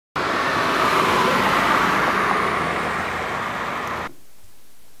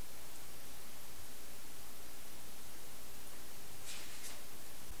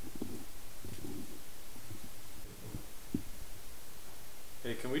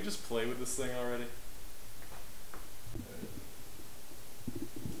we just play with this thing already?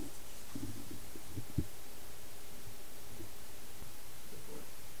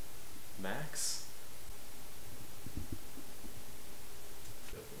 Max?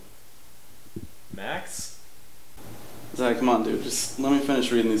 Max? Zach, come on, dude. Just let me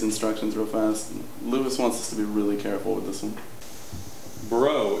finish reading these instructions real fast. Lewis wants us to be really careful with this one.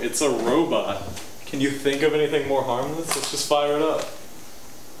 Bro, it's a robot. Can you think of anything more harmless? Let's just fire it up.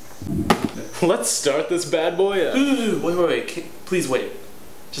 Let's start this bad boy up. Wait. Please wait.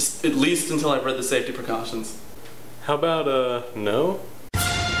 Just at least until I've read the safety precautions. How about, no?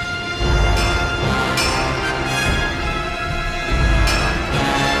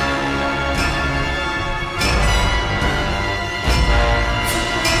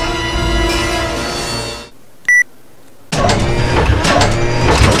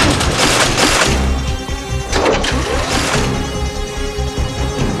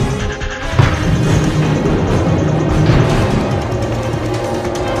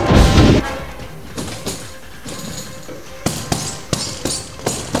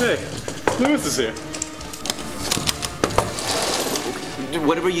 Hey, Lewis is here.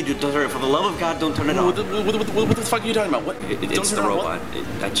 Whatever you do, for the love of God, don't turn it on. What the fuck are you talking about? It's the robot.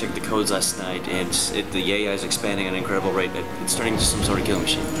 I checked the codes last night, and the AI is expanding at an incredible rate. It's turning into some sort of killing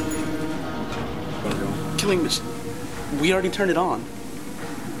machine. Killing machine? We already turned it on.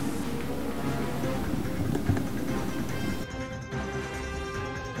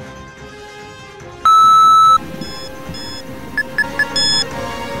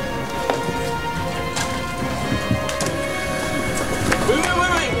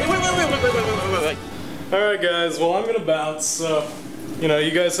 Wait. Alright guys, well I'm gonna bounce, so, you know,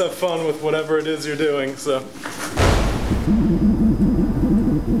 you guys have fun with whatever it is you're doing, so.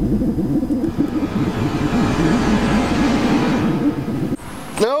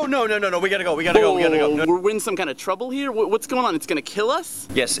 No, we gotta go, we gotta go. We're in some kind of trouble here? What's going on? It's gonna kill us?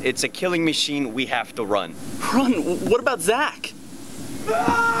 Yes, it's a killing machine. We have to run. Run? What about Zach?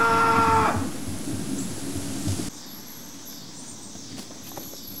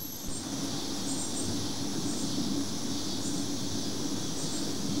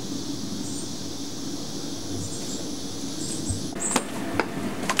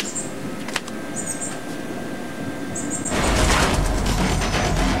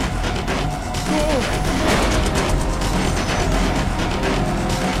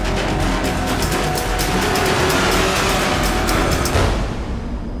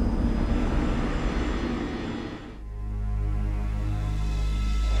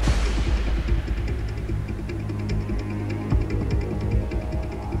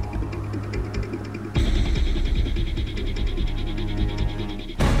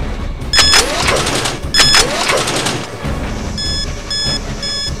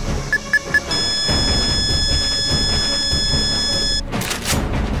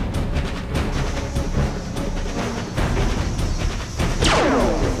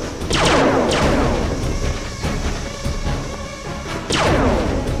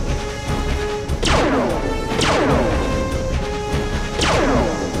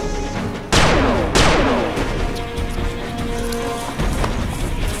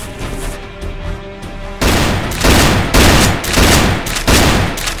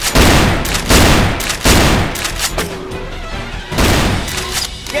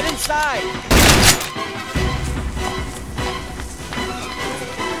 Get inside!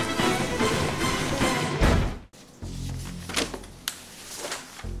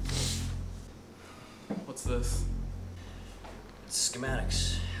 What's this? It's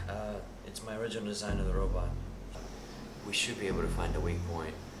schematics. It's my original design of the robot. We should be able to find a weak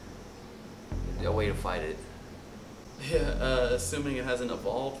point. A way to fight it. Yeah, assuming it hasn't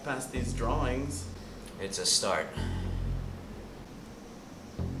evolved past these drawings. It's a start.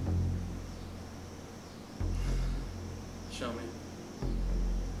 Show me.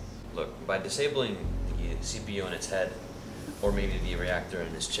 Look, by disabling the CPU in its head, or maybe the reactor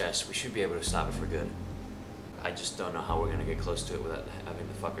in its chest, we should be able to stop it for good. I just don't know how we're gonna get close to it without having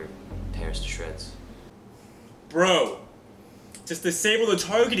the fucker tear us to shreds. Bro, just disable the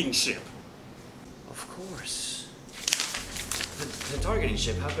targeting chip. Of course. The targeting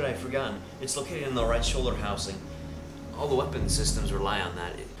chip, how could I have forgotten? It's located in the right shoulder housing. All the weapon systems rely on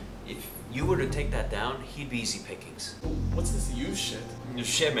that. If you were to take that down, he'd be easy pickings. What's this you shit?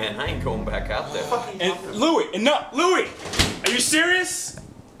 Shit, man, I ain't going back out there. And Louis, enough! Louis! Are you serious?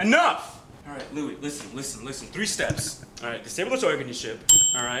 Enough! Alright, Louis, listen. 3 steps. Alright, disable the targeting chip.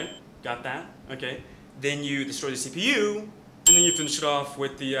 Alright, got that? Okay. Then you destroy the CPU, and then you finish it off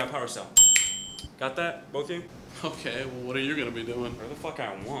with the power cell. Got that? Both of you? Okay, well, what are you gonna be doing? Whatever the fuck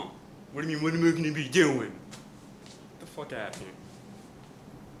I want. What do you mean, what am I gonna be doing? Get the fuck out of here.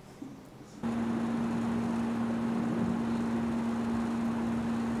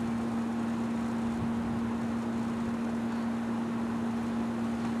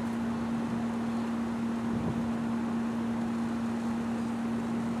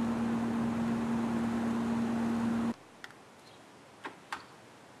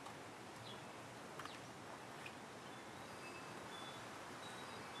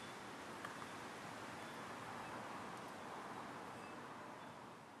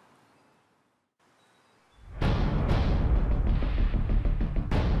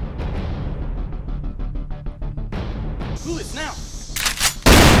 Louis, now!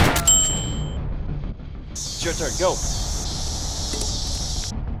 It's your turn, go.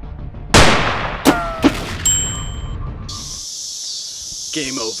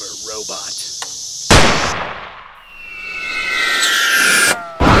 Game over, robot.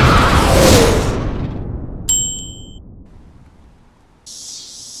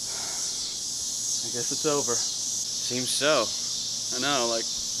 I guess it's over. Seems so. I know, like,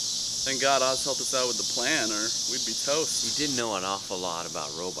 thank God Oz helped us out with the plan, or we'd be toast. You did know an awful lot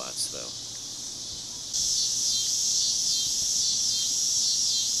about robots, though.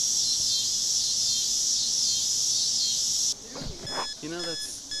 You know,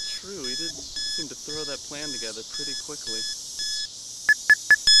 that's true. He did seem to throw that plan together pretty quickly.